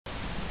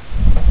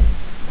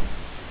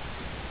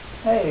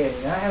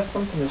Hey, I have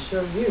something to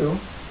show you.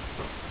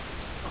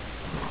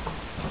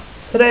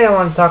 Today I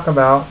want to talk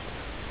about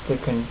the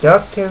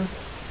conductive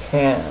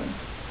pen.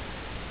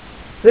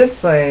 This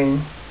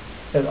thing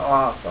is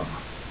awesome.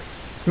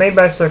 It's made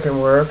by Circuit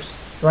Works.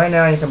 Right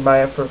now you can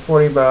buy it for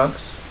 40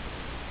 bucks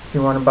if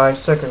you want to buy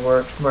Circuit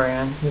Works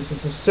brand. This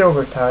is a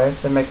silver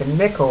type. They make a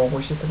nickel,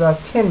 which is about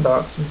 10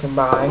 bucks you can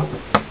buy.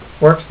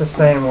 Works the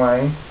same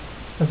way.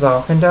 It's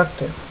all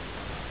conductive.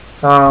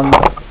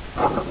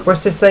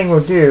 What this thing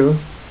will do,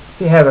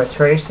 if you have a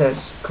trace that's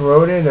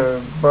corroded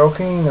or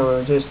broken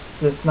or just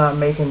not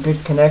making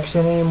good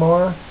connection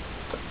anymore,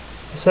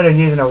 instead of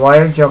using a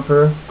wire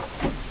jumper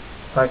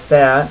like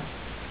that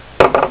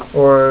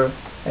or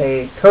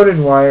a coated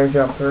wire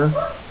jumper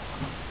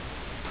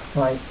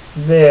like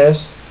this,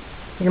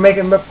 you can make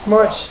it look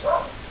much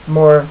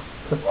more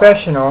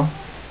professional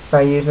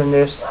by using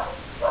this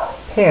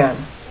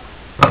pen.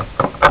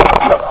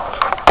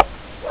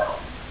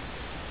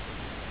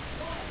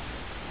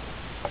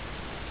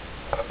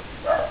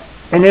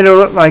 And it'll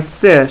look like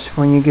this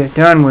when you get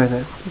done with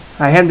it.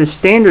 I have the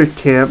standard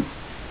tip,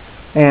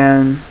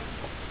 and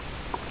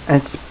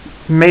it's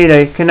made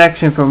a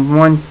connection from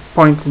one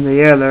point to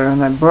the other,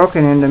 and I've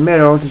broken in the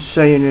middle to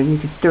show you that you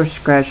can still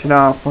scratch it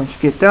off once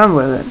you get done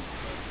with it.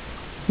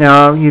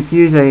 Now, if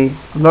you use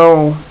a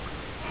low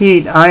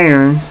heat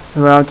iron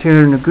around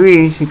 200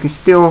 degrees, you can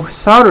still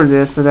solder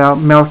this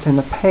without melting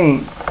the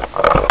paint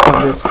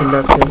of this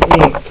conductive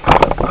ink.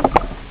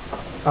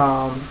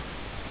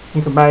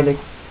 You can buy the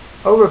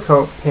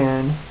overcoat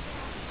pen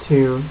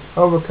to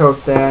overcoat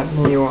that,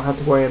 and you won't have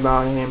to worry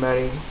about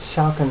anybody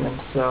shocking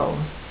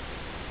themselves.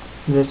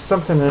 This is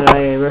something that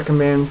I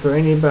recommend for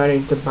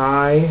anybody to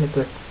buy. It's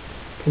a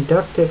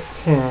conductive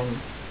pen.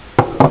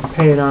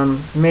 Paint it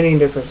on many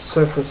different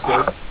surfaces.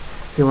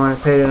 If you want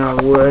to paint it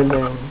on wood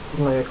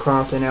and lay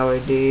across an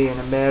LED and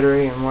a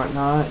battery and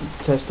whatnot,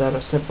 test out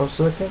a simple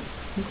circuit,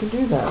 you can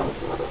do that.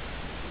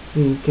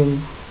 You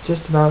can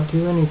just about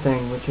do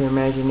anything with your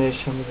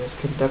imagination with this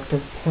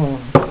conductive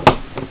pen.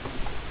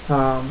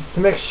 To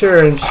make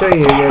sure and show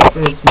you that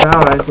it's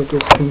valid, that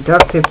this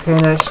conductive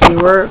pen actually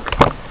works,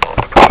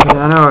 and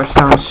I know it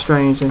sounds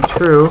strange and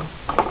true,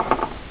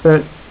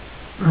 but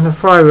on the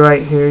far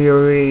right here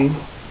you'll read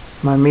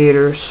my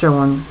meter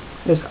showing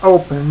it's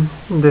open,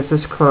 this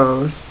is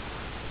closed,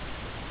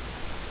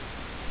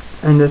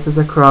 and this is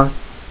across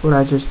what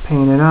I just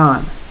painted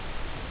on.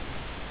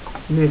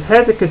 It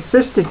has a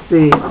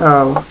consistency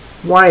of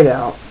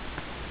whiteout,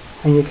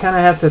 and you kind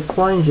of have to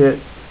plunge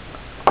it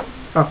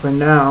up and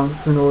down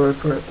in order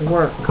for it to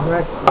work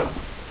correctly.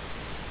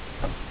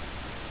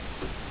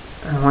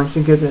 And once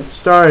you get it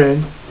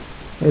started,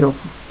 it'll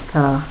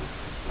kind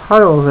of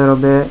puddle a little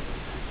bit,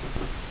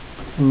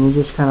 and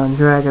you just kind of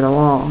drag it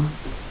along.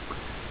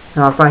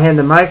 Now, if I had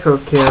the micro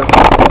tip,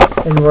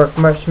 it would work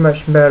much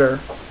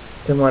better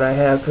than what I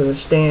have for the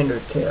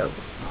standard tip.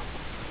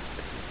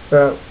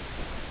 But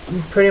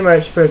you pretty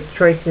much put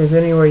traces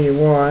anywhere you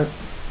want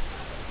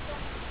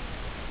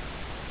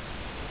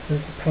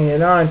to paint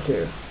it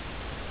onto.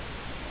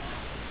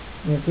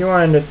 And if you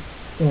wanted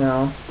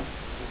to,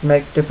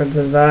 make different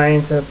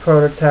designs of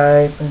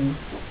prototype and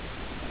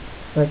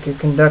like your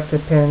conductive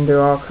pen do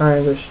all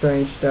kinds of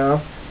strange stuff,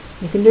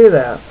 you can do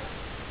that.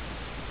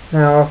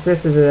 Now, if this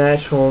is an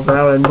actual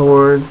valid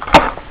board,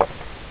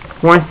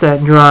 once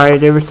that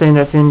dried, everything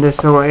that's in this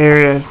little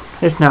area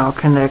is now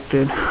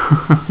connected.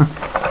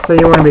 So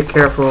you want to be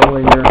careful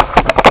when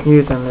you're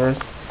using this.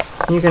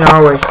 You can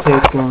always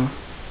take and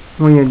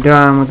when you're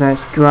done with that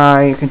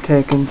dry, you can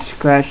take and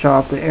scratch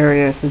off the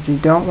areas that you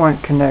don't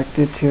want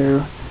connected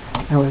to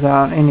and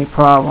without any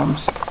problems.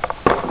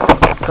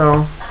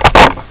 So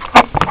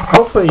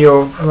hopefully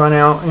you'll run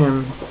out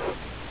and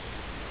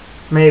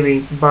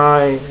maybe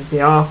buy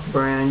the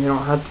off-brand. You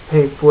don't have to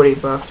pay 40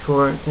 bucks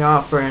for it. The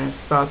off-brand is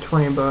about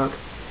 20 bucks.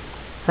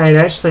 I had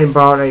actually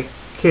bought a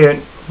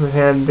kit that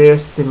had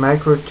this, the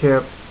micro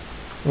tip,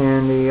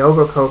 and the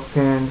overcoat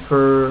pen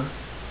for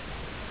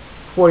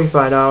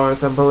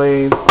 $45, I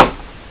believe.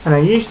 And I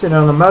used it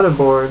on the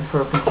motherboard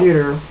for a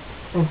computer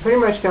and pretty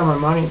much got my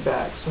money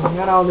back. So I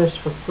got all this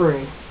for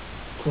free.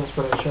 So that's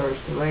what I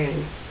charged the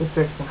lady for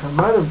fixing her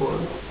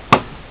motherboard.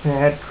 And it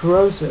had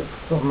corrosive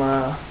from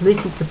a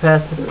leaky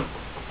capacitor.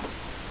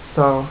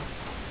 So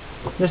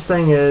this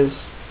thing is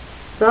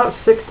about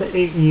 6 to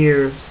 8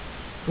 years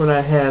when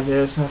I had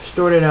this. And I've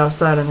stored it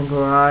outside in the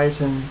garage,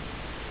 and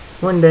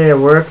one day at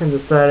work I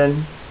decided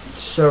to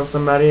show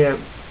somebody at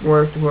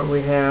work what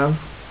we have.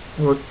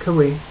 What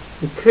we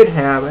could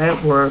have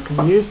at work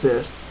and use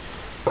this.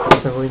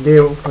 So we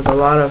deal with a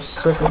lot of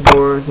circuit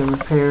boards and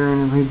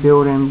repairing and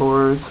rebuilding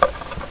boards.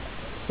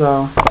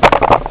 So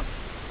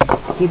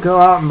if you go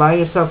out and buy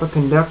yourself a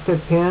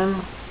conductive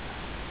pen,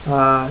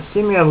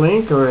 send me a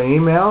link or an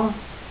email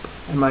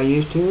in my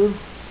YouTube,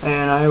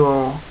 and I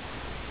will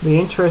be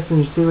interested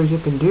to see what you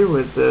can do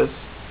with this.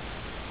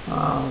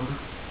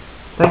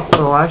 Thanks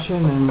for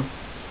watching, and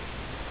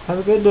have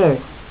a good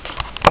day.